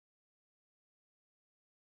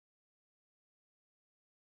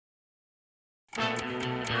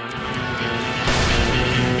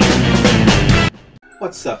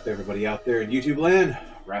What's up, everybody out there in YouTube land?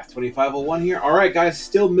 Wrath2501 here. Alright, guys,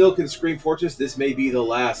 still milking Scream Fortress. This may be the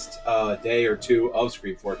last day or two of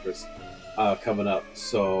Scream Fortress coming up.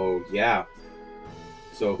 So, yeah.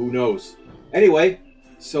 So, who knows? Anyway,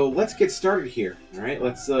 so let's get started here. Alright,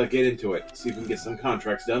 let's get into it. See if we can get some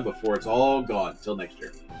contracts done before it's all gone until next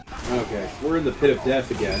year. Okay, we're in the pit of death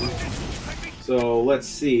again. So, let's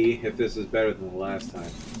see if this is better than the last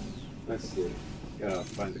time. Let's see. Gotta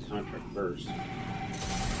find the contract first.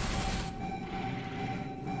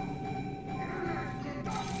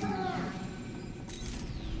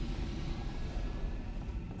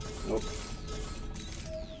 Nope.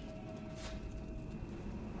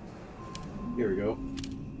 Here we go.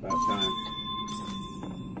 About time.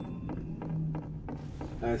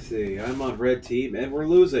 I see. I'm on red team and we're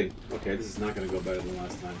losing. Okay, this is not going to go better than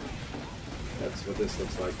last time. That's what this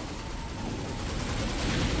looks like.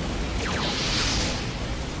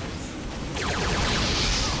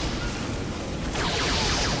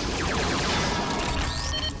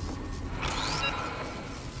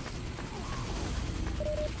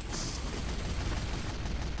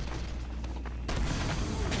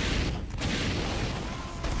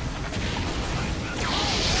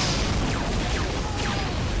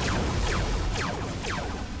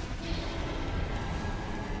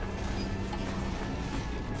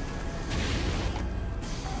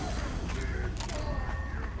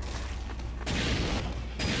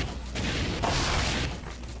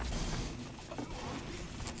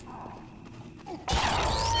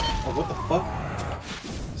 Oh, what the fuck?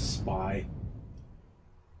 Spy.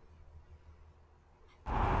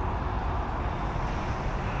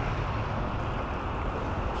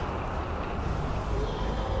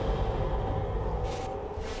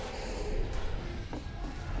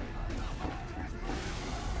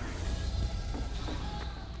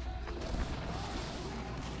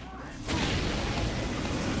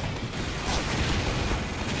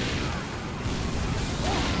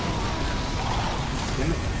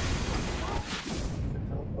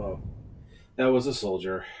 That was a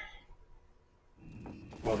soldier.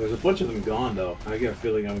 Well, there's a bunch of them gone, though. I get a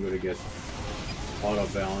feeling I'm going to get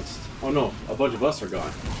auto-balanced. Oh, no. A bunch of us are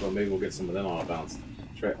gone. So maybe we'll get some of them auto-balanced.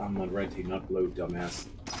 I'm on red team, not blue, dumbass.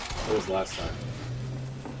 That was last time.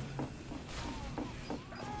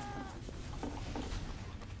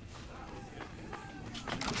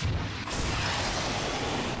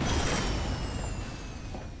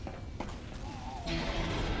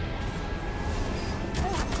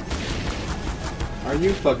 Are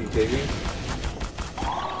you fucking kidding me?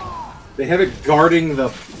 They have it guarding the...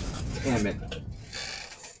 Damn it.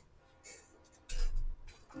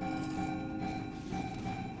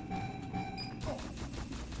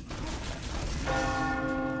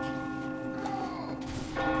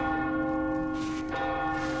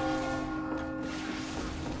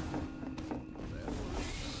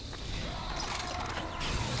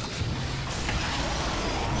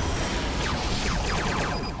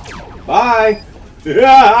 Bye!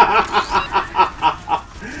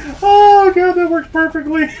 Oh god, that worked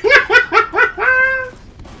perfectly.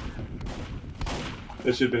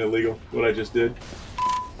 That should have been illegal, what I just did.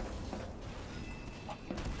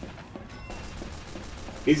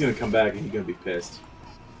 He's gonna come back and he's gonna be pissed.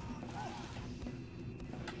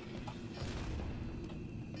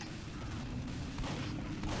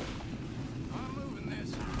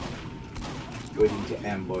 Waiting to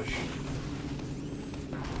ambush.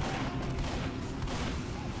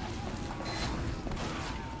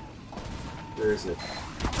 Where is it?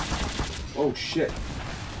 Oh shit.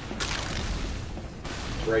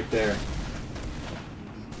 It's right there.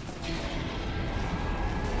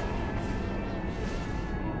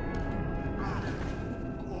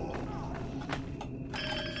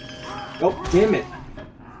 Oh, damn it.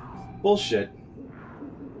 Bullshit.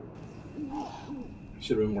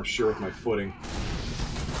 Should have been more sure with my footing.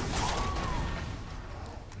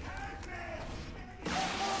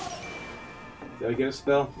 Did I get a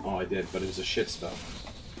spell? Oh, I did, but it was a shit spell.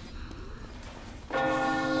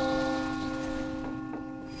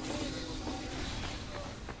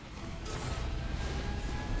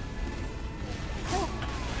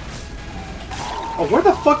 Oh, where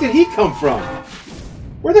the fuck did he come from?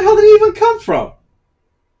 Where the hell did he even come from?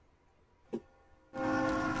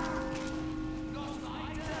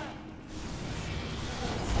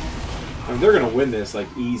 I mean, they're gonna win this, like,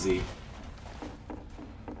 easy.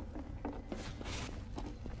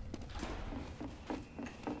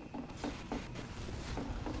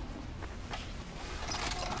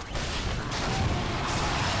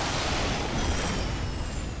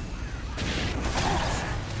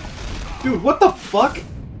 Dude, what the fuck?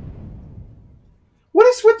 What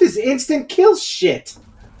is with this instant kill shit?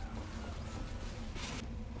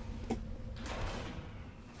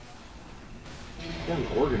 Got an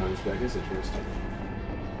organ on his back, that's interesting.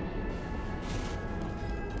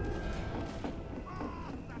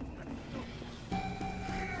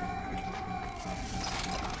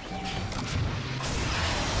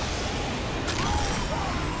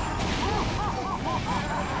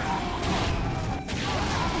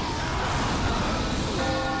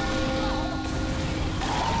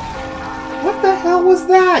 What the hell was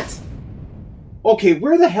that? Okay,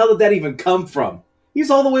 where the hell did that even come from? He's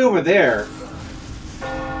all the way over there.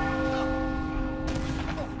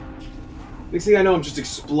 Next thing I know, I'm just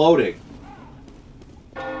exploding.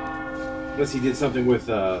 Unless he did something with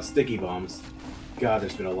sticky bombs. God,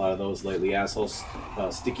 there's been a lot of those lately, assholes.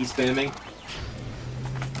 Sticky spamming.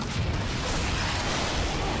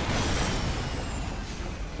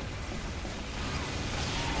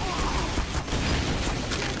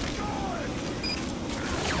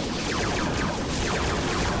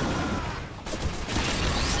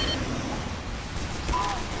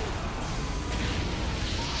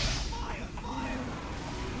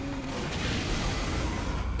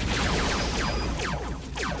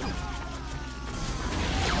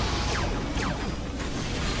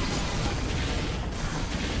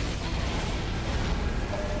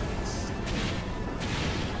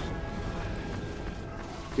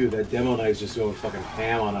 Dude, that demo knife's just going fucking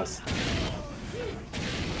ham on us.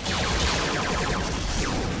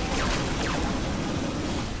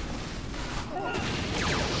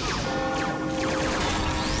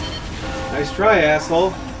 Nice try,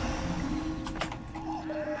 asshole.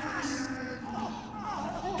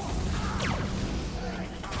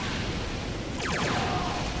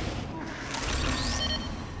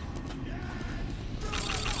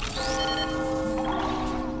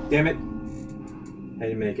 Damn it. I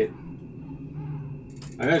didn't make it.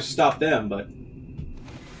 I managed to stop them, but...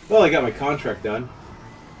 Well, I got my contract done.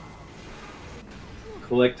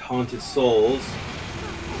 Collect haunted souls.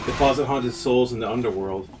 Deposit haunted souls in the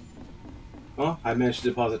underworld. Well, I managed to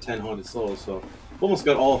deposit 10 haunted souls, so... Almost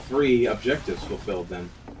got all 3 objectives fulfilled then.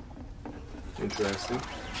 Interesting.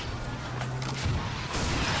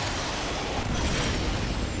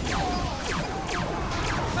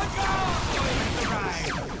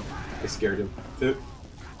 I scared him.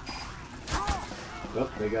 Oh,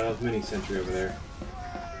 they got a mini sentry over there.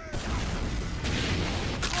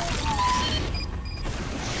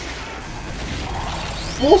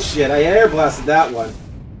 Bullshit! I air blasted that one.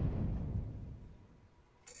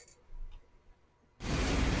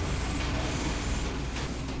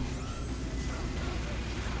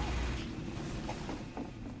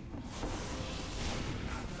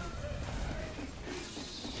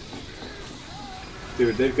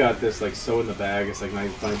 Dude, they've got this like so in the bag, it's like not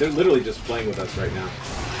even funny. They're literally just playing with us right now.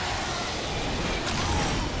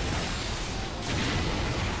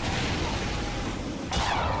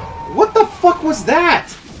 What the fuck was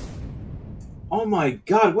that? Oh my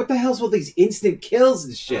god, what the hell's with these instant kills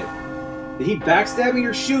and shit? Did he backstab me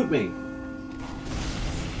or shoot me?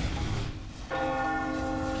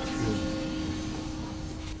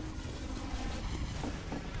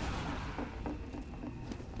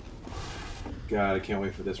 God, I can't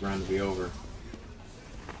wait for this round to be over.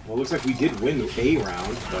 Well, it looks like we did win a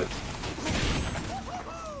round, but...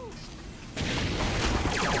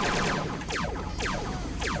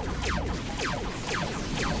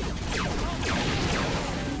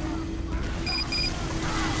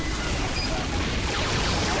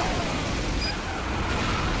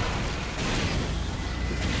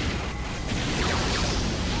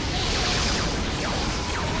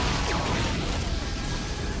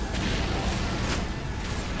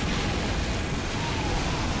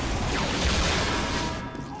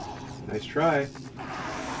 Nice try.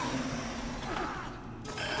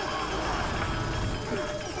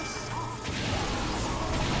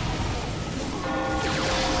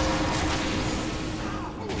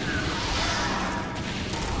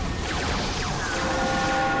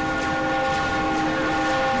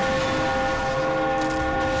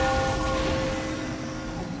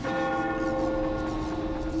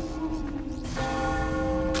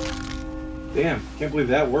 Damn, can't believe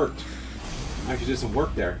that worked. I actually did some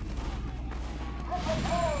work there.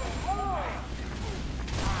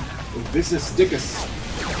 Business Dickus.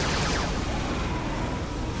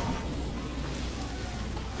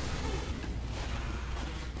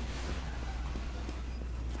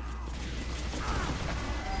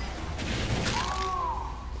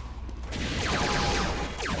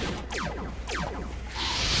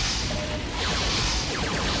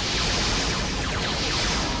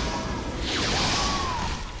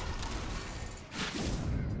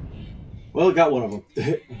 Well, I got one of them.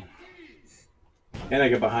 And I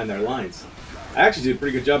get behind their lines. I actually did a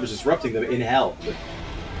pretty good job of disrupting them in hell. But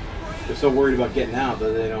they're so worried about getting out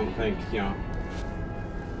that they don't think, you know.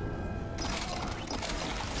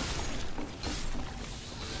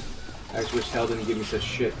 I just wish hell didn't give me such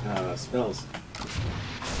shit spells.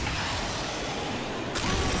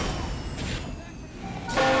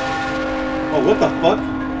 Oh, what the fuck?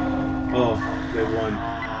 Oh, they won.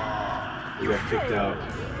 We got kicked out.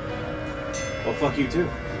 Well, fuck you too.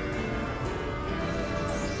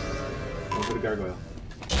 Go for the gargoyle.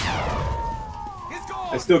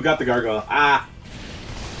 I still got the gargoyle. Ah!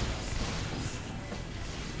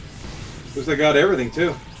 Looks like I got everything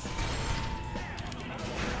too.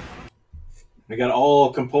 I got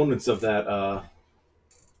all components of that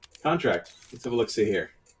contract. Let's have a look-see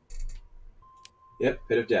here. Yep,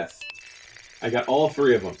 Pit of Death. I got all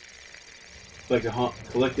 3 of them. Like to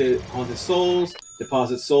collected haunted souls,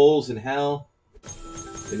 deposit souls in hell,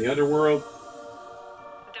 in the underworld.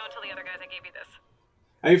 Don't tell the other guys I gave you this.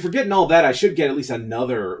 I mean, for getting all that, I should get at least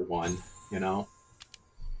another one, you know.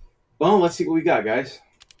 Well, let's see what we got, guys.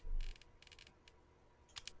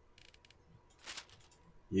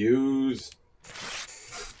 Use.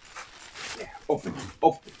 Yeah, open,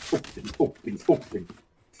 open, open, open, open.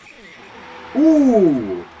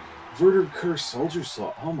 Ooh! Vertered Curse Soldier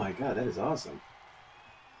Slot. Oh my god, that is awesome.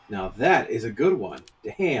 Now that is a good one.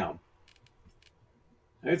 Damn.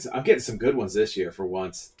 I'm getting some good ones this year for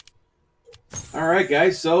once. Alright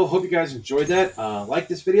guys, so hope you guys enjoyed that. Like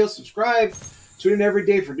this video, subscribe, tune in every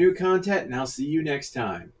day for new content, and I'll see you next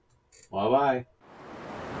time. Bye-bye.